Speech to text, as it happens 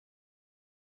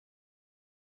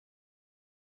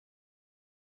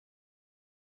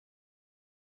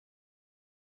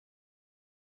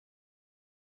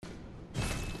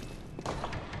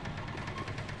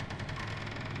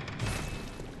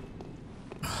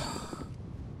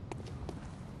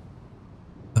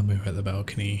Maybe at the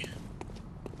balcony.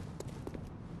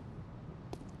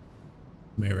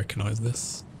 May recognize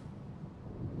this.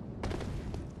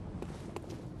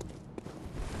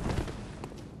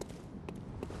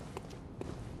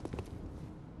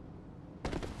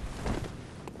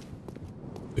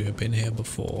 We have been here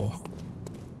before.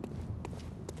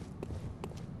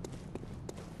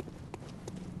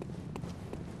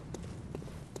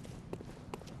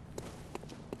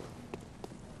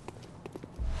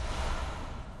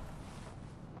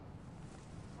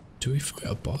 Do we fight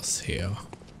a boss here?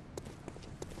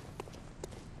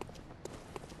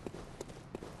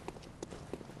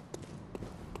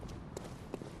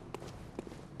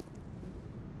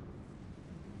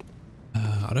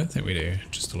 I don't think we do,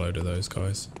 just a load of those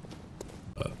guys.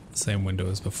 But same window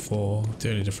as before.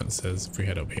 The only difference is if we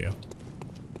head up here.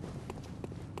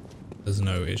 There's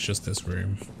no, it's just this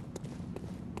room.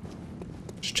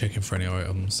 Just checking for any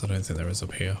items. I don't think there is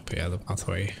up here, but yeah, the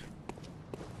pathway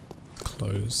is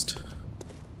closed.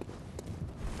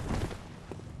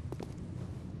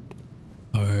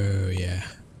 Oh yeah,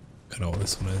 I know what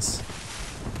this one is.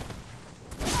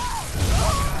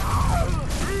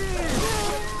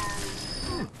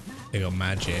 They got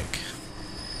magic.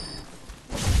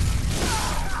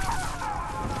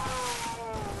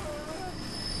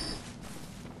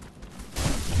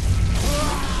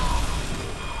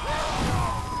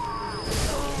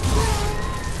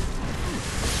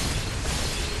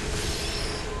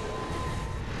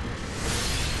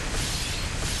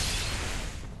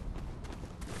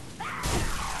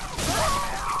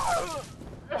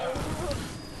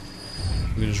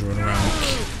 We just run around.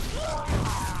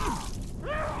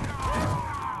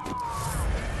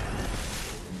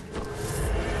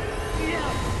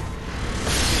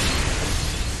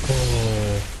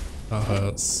 Oh, that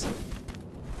hurts.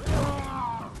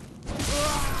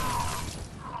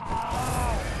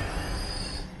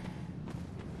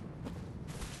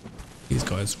 These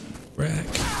guys wreck.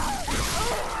 Is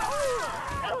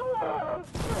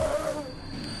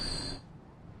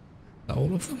that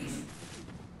all of them?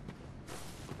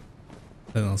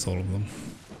 I think that's all of them.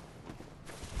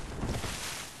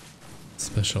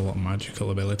 Special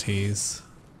magical abilities.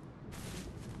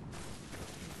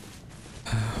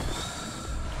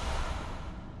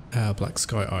 Black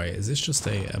Sky Eye. Is this just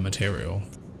a material?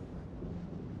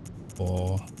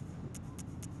 Or...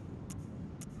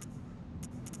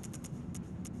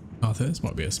 Oh, I think this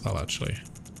might be a spell actually.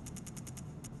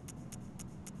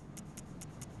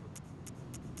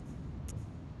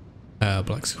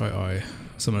 Black Sky Eye.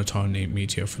 Summon a tiny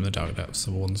meteor from the dark depths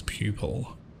of one's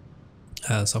pupil.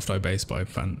 Soft Eye based by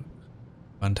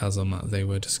Phantasm. They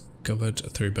were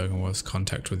discovered through Bergenworth's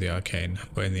contact with the arcane,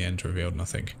 but in the end revealed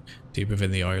nothing. Deep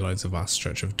within the eye lies a vast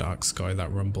stretch of dark sky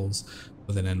that rumbles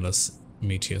with an endless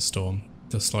meteor storm.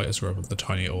 The slightest rub of the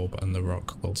tiny orb and the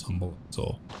rock will tumble its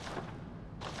all.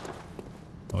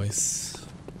 Nice.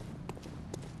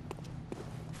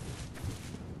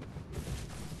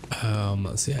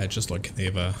 So yeah, just like in the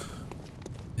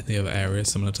other area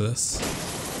similar to this.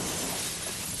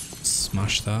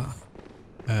 Smash that.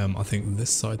 I think this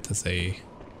side there's a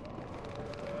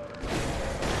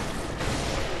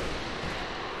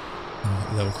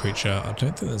little creature. I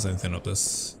don't think there's anything up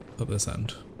this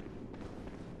end.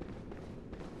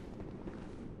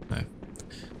 No.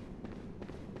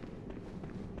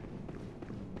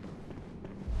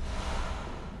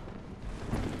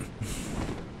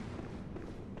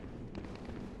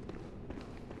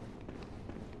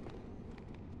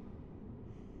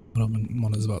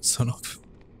 One is about to turn off.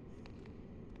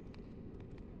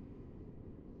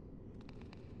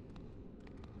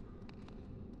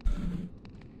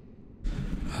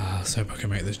 Let's hope I can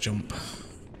make this jump.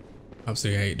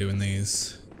 Absolutely hate doing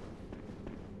these.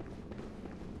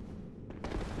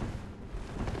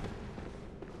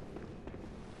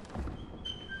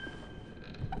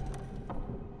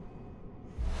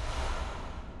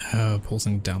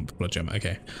 Pulsing damp blood gem.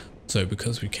 Okay, so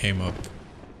because we came up,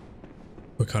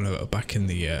 we're kind of back in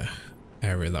the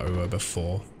area that we were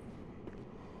before.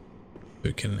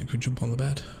 Can we jump on the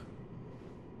bed?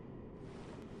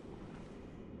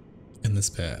 In this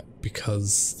bit,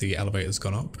 because the elevator's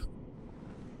gone up,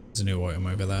 there's a new item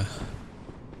over there.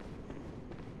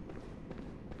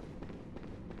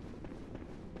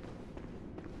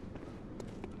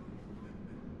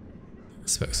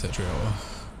 Expect surgery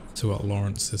to what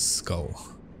Lawrence's skull.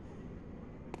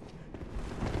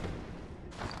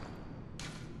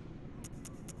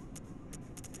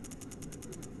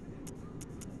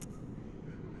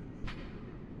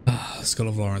 Skull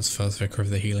of Lawrence, first vicar of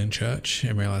the Healing Church.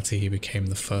 In reality, he became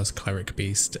the first cleric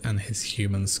beast, and his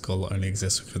human skull only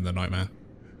exists within the nightmare.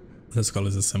 The skull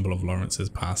is a symbol of Lawrence's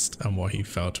past and what he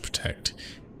failed to protect.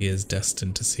 He is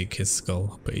destined to seek his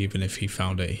skull, but even if he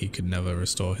found it, he could never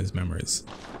restore his memories.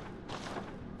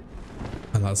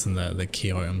 And that's in the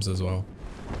key items as well.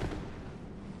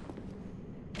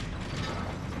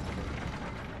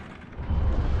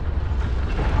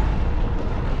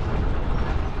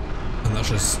 And that's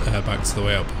just back to the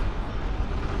way up.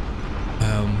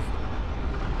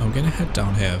 I'm gonna head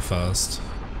down here first.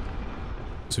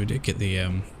 So we did get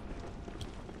the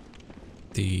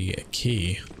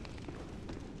key,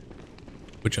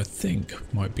 which I think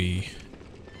might be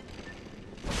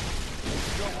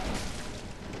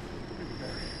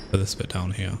for this bit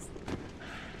down here.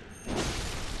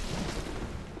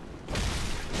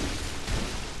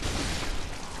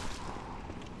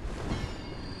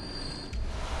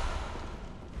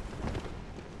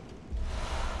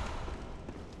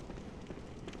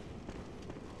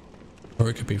 Or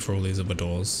it could be for all these other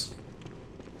doors.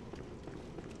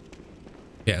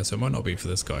 Yeah, so it might not be for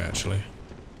this guy actually.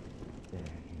 Bear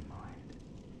in mind,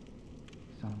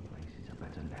 some places are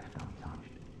better left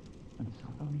untouched, and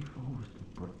some only fools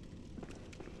to put.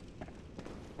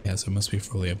 Yeah, so it must be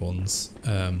for all the other ones.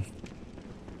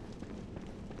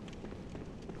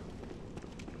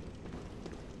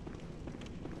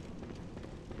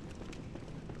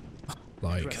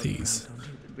 Like these.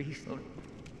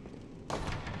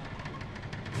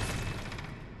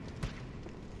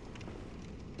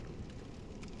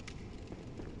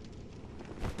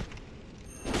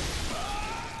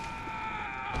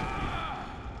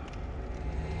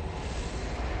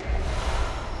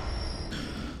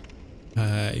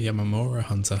 Yamamura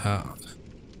hunter hat,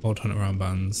 old hunter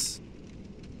armbands,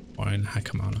 wine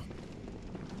hakamana,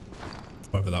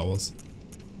 whatever that was.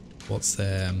 What's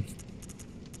standard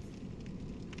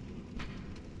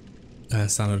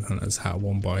hunter's hat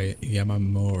worn by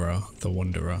Yamamura the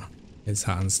Wanderer. His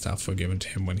hat and staff were given to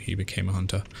him when he became a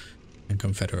hunter and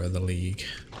confederate of the League.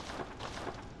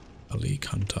 A League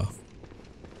hunter.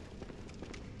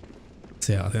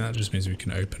 So yeah, I think that just means we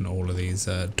can open all of these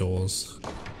doors.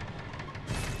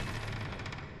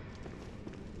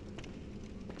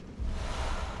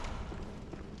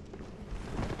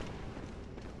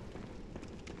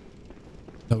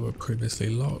 That were previously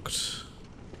locked.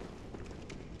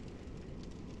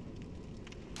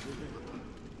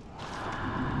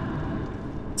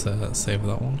 Let's save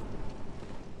that one.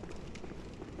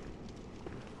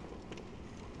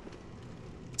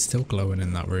 It's still glowing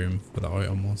in that room where the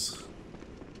item was.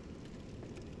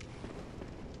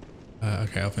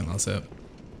 Okay, I think that's it.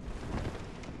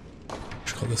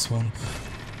 Just got this one.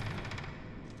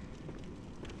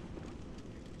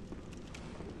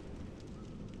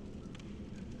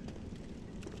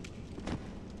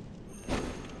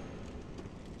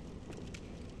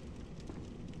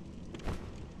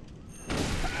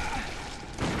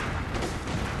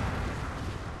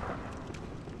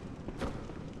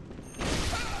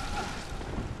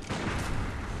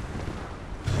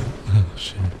 Oh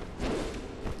shit.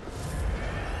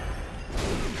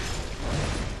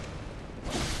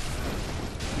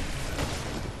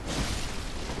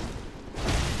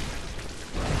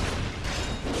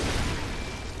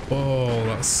 Oh,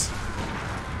 that's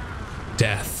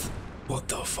death. What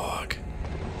the fuck?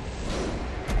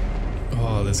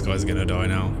 Oh, this guy's gonna die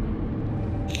now.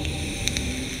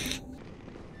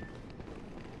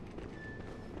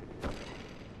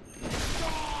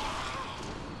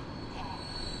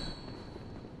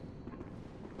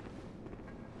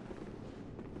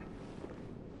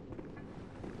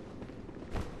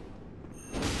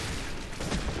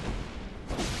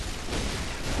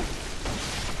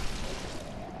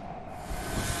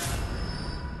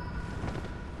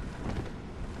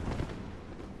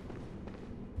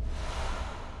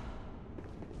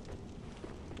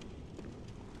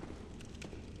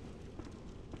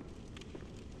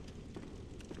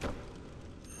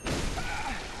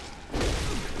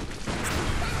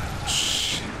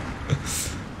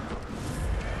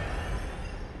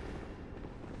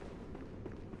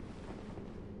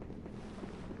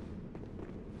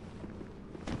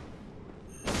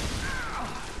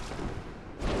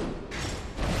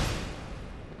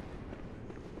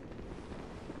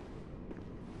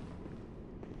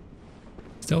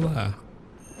 Still there.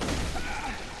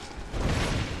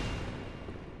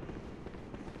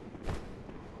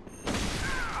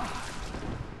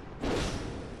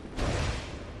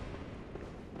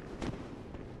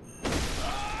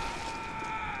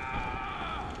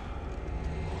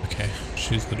 Okay,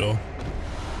 choose the door.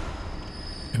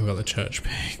 We've got the church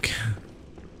pig.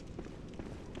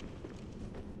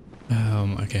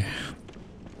 Okay.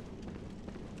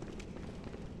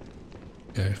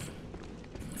 Go.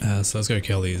 So let's go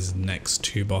kill these next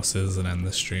 2 bosses and end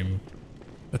the stream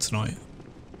for tonight.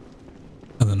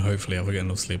 And then hopefully if I get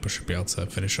enough sleep I should be able to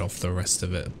finish off the rest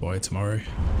of it by tomorrow.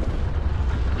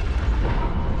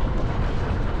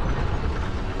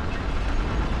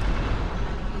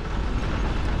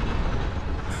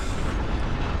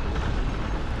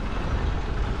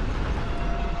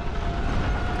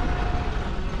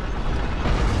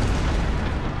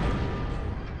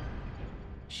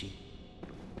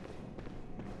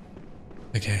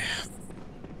 Okay,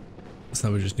 so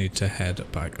now we just need to head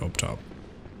back up top.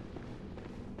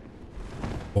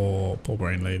 Poor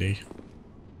brain lady.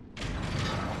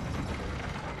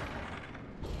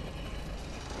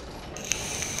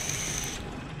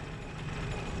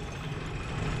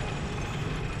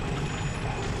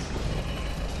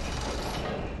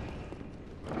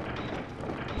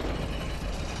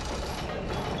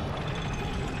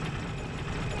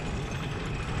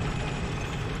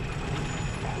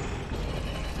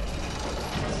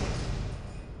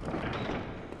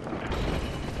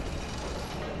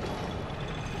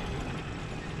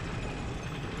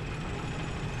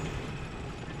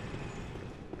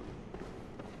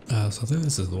 So I think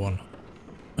this is the one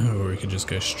where we can just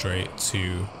go straight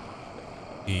to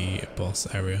the boss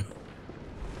area.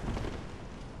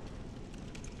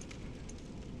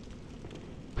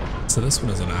 So this one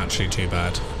isn't actually too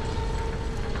bad.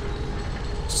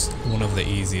 Just one of the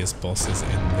easiest bosses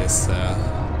in this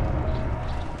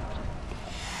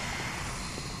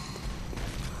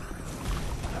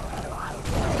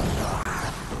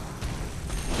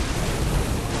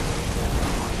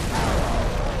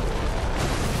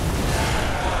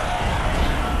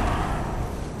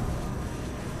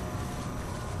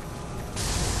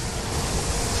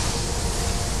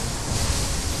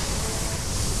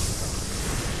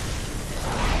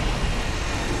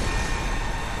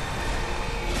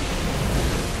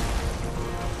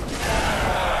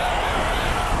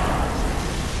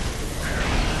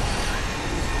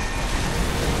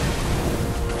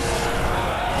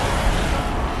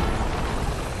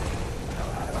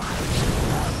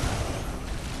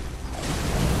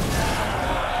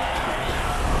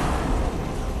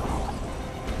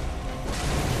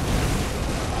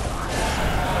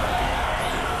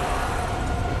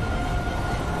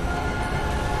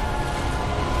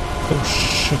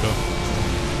sugar.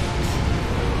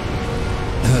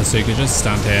 So you can just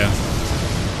stand here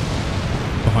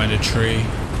behind a tree.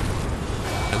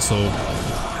 It's all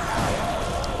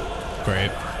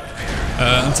great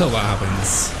until that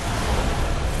happens.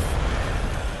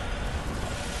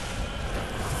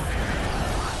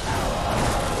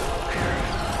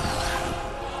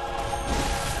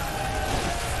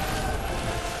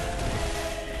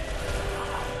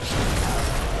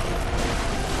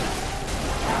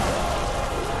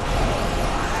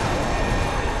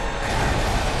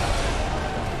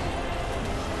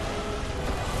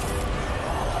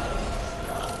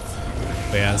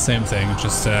 But yeah, same thing,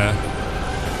 just kind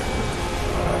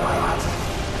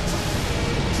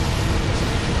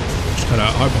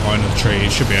of hide behind the tree,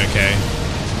 should be okay.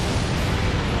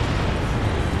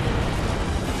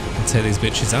 And tear these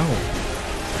bitches out.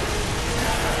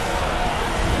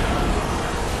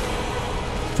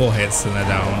 4 hits and they're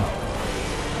down.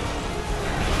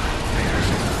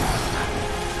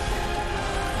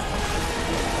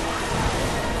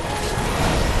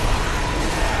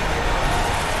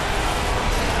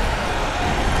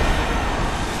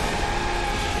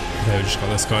 We just got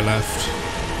this guy left.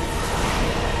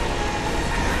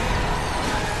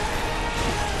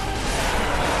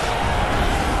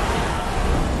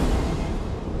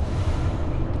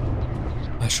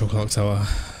 Astral Clock Tower.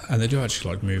 And they do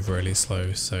actually like move really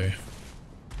slow, so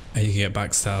you can get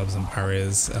backstabs and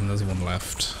parries, and there's one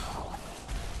left.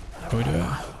 Can we do it?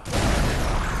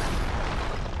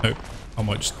 Nope. I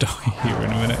might just die here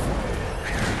in a minute.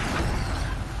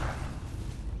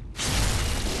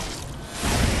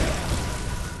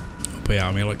 But yeah,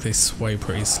 I mean, like, they sway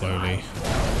pretty slowly.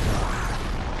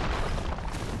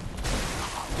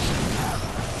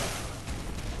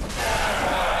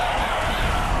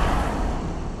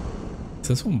 Is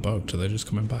this one bugged? Are they just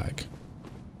coming back?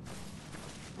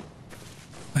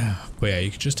 But yeah, you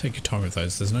can just take your time with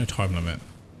those. There's no time limit.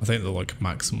 I think the like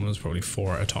maximum is probably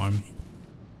 4 at a time.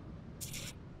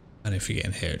 And if you get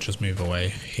in here, just move away,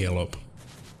 heal up.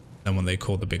 And when they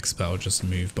call the big spell, just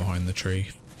move behind the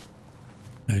tree.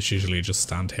 It's usually just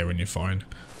stand here and you're fine.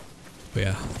 But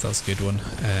yeah, that's a good one.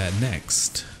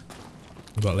 Next,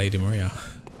 we've got Lady Maria.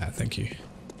 Thank you.